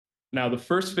Now, the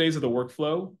first phase of the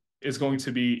workflow is going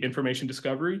to be information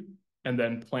discovery and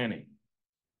then planning.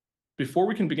 Before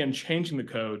we can begin changing the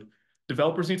code,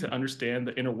 developers need to understand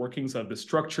the inner workings of the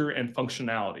structure and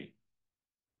functionality.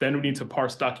 Then we need to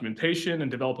parse documentation and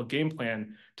develop a game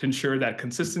plan to ensure that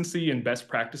consistency and best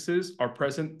practices are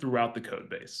present throughout the code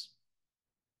base.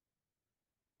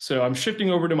 So I'm shifting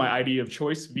over to my IDE of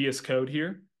choice, VS Code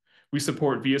here. We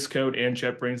support VS Code and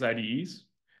JetBrains IDEs,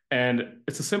 and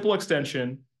it's a simple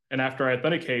extension. And after I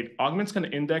authenticate, Augment's going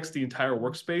to index the entire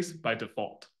workspace by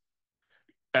default.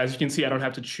 As you can see, I don't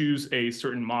have to choose a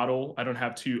certain model. I don't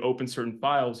have to open certain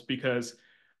files because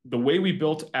the way we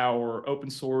built our open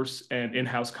source and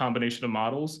in-house combination of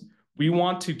models, we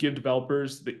want to give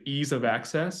developers the ease of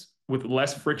access with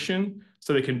less friction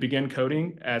so they can begin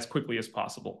coding as quickly as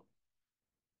possible.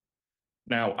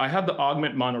 Now, I have the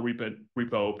Augment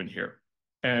monorepo open here,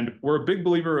 and we're a big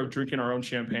believer of drinking our own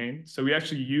champagne, so we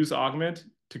actually use Augment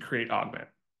to create Augment.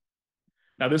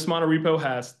 Now, this monorepo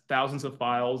has thousands of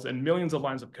files and millions of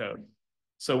lines of code.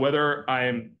 So whether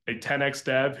I'm a 10x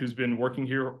dev who's been working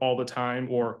here all the time,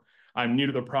 or I'm new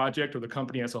to the project or the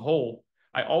company as a whole,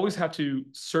 I always have to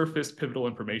surface pivotal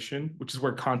information, which is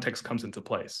where context comes into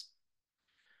place.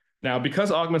 Now,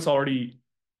 because Augment's already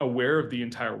aware of the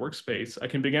entire workspace, I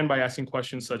can begin by asking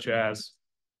questions such as,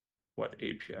 what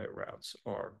API routes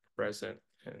are present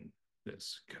in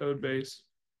this code base?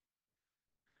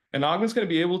 And Augment's going to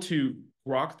be able to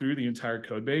walk through the entire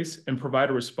code base and provide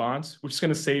a response, which is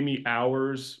going to save me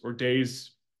hours or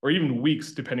days or even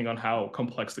weeks, depending on how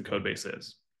complex the code base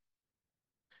is.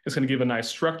 It's going to give a nice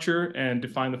structure and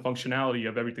define the functionality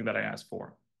of everything that I asked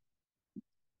for.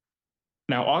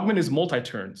 Now, Augment is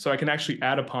multi-turn, so I can actually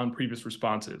add upon previous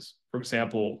responses. For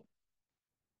example,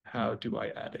 how do I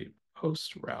add a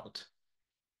post route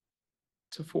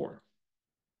to 4?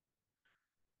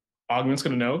 Augment's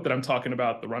going to know that I'm talking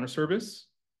about the runner service,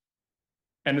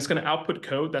 and it's going to output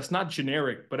code that's not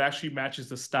generic, but actually matches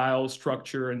the style,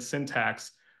 structure, and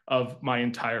syntax of my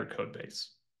entire code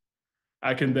base.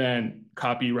 I can then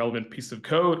copy relevant piece of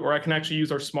code, or I can actually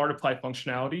use our smart apply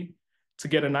functionality to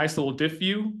get a nice little diff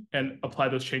view and apply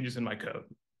those changes in my code.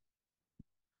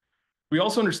 We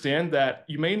also understand that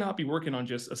you may not be working on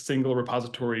just a single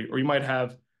repository, or you might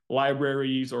have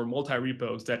libraries or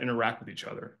multi-repos that interact with each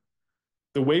other.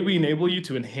 The way we enable you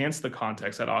to enhance the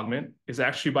context at Augment is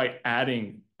actually by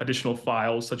adding additional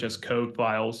files, such as code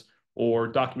files or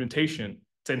documentation,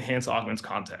 to enhance Augment's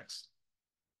context.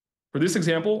 For this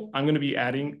example, I'm going to be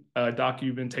adding a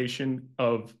documentation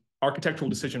of architectural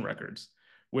decision records,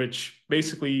 which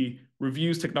basically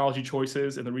reviews technology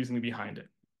choices and the reasoning behind it.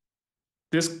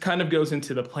 This kind of goes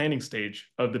into the planning stage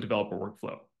of the developer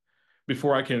workflow.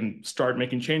 Before I can start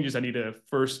making changes, I need to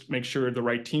first make sure the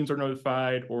right teams are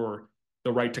notified or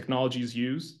the right technology is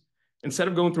used. Instead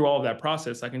of going through all of that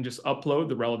process, I can just upload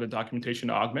the relevant documentation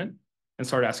to Augment and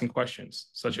start asking questions,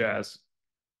 such as,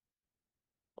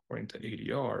 according to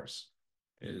ADRs,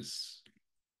 is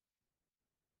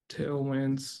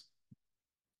Tailwinds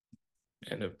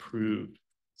an approved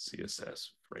CSS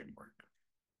framework?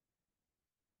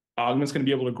 Augment's going to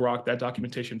be able to grok that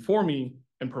documentation for me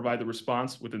and provide the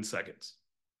response within seconds.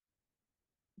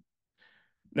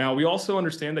 Now, we also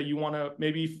understand that you want to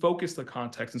maybe focus the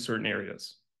context in certain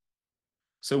areas.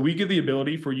 So we give the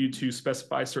ability for you to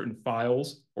specify certain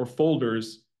files or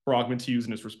folders for Augment to use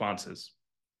in its responses.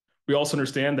 We also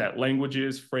understand that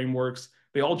languages, frameworks,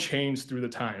 they all change through the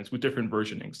times with different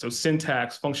versioning. So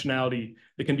syntax, functionality,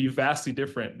 they can be vastly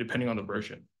different depending on the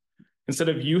version. Instead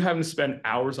of you having to spend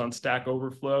hours on Stack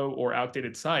Overflow or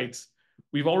outdated sites,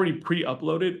 we've already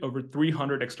pre-uploaded over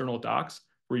 300 external docs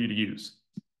for you to use.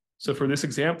 So for this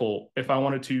example, if I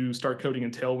wanted to start coding in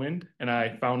Tailwind and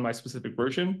I found my specific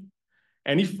version,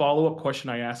 any follow-up question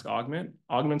I ask Augment,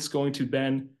 Augment's going to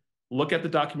then look at the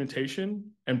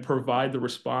documentation and provide the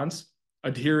response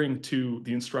adhering to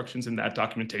the instructions in that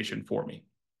documentation for me.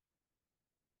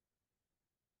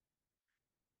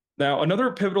 Now,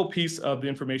 another pivotal piece of the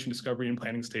information discovery and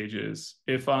planning stage is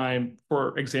if I'm,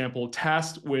 for example,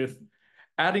 tasked with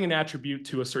adding an attribute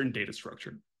to a certain data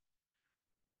structure.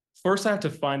 First, I have to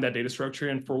find that data structure,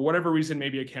 and for whatever reason,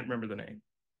 maybe I can't remember the name.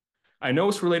 I know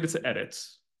it's related to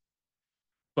edits,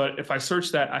 but if I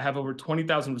search that, I have over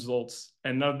 20,000 results,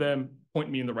 and none of them point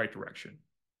me in the right direction.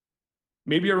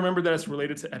 Maybe I remember that it's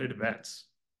related to edit events.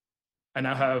 I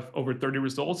now have over 30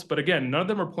 results, but again, none of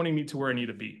them are pointing me to where I need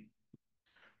to be.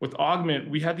 With Augment,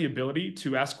 we have the ability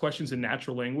to ask questions in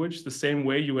natural language the same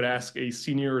way you would ask a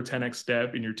senior or 10x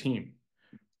dev in your team.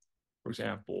 For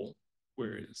example,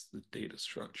 where is the data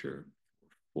structure for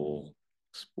full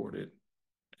exported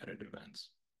edit events?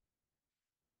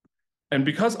 And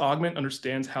because Augment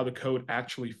understands how the code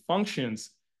actually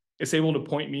functions, it's able to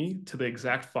point me to the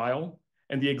exact file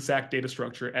and the exact data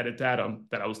structure edit datum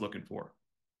that I was looking for.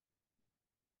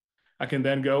 I can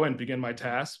then go and begin my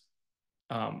task.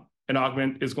 And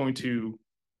Augment is going to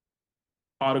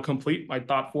autocomplete my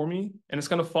thought for me, and it's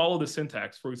going to follow the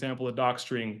syntax, for example, a doc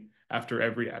string after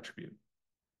every attribute.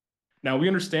 Now, we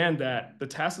understand that the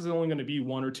task is only going to be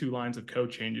 1 or 2 lines of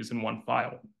code changes in one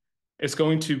file. It's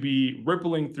going to be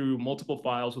rippling through multiple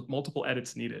files with multiple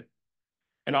edits needed.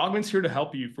 And Augment's here to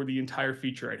help you for the entire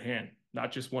feature at hand,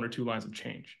 not just 1 or 2 lines of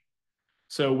change.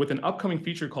 So with an upcoming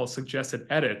feature called suggested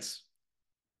edits,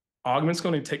 Augment's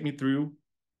going to take me through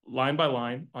line by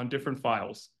line on different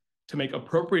files to make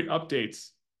appropriate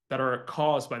updates that are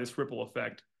caused by this ripple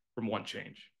effect from one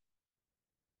change.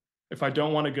 If I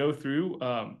don't want to go through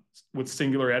with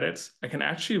singular edits, I can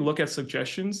actually look at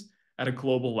suggestions at a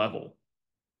global level.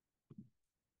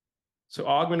 So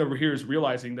Augment over here is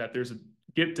realizing that there's a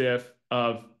git diff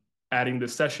of adding the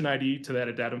session ID to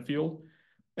that datum field.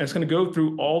 And it's going to go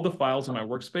through all the files in my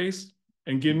workspace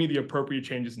and give me the appropriate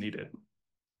changes needed.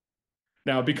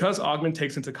 Now, because Augment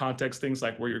takes into context things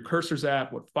like where your cursor's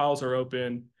at, what files are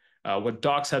open, what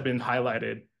docs have been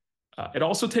highlighted, it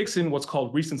also takes in what's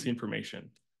called recency information.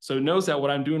 So it knows that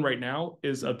what I'm doing right now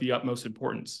is of the utmost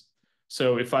importance.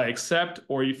 So if I accept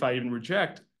or if I even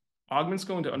reject, Augment's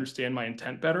going to understand my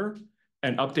intent better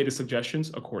and update its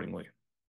suggestions accordingly.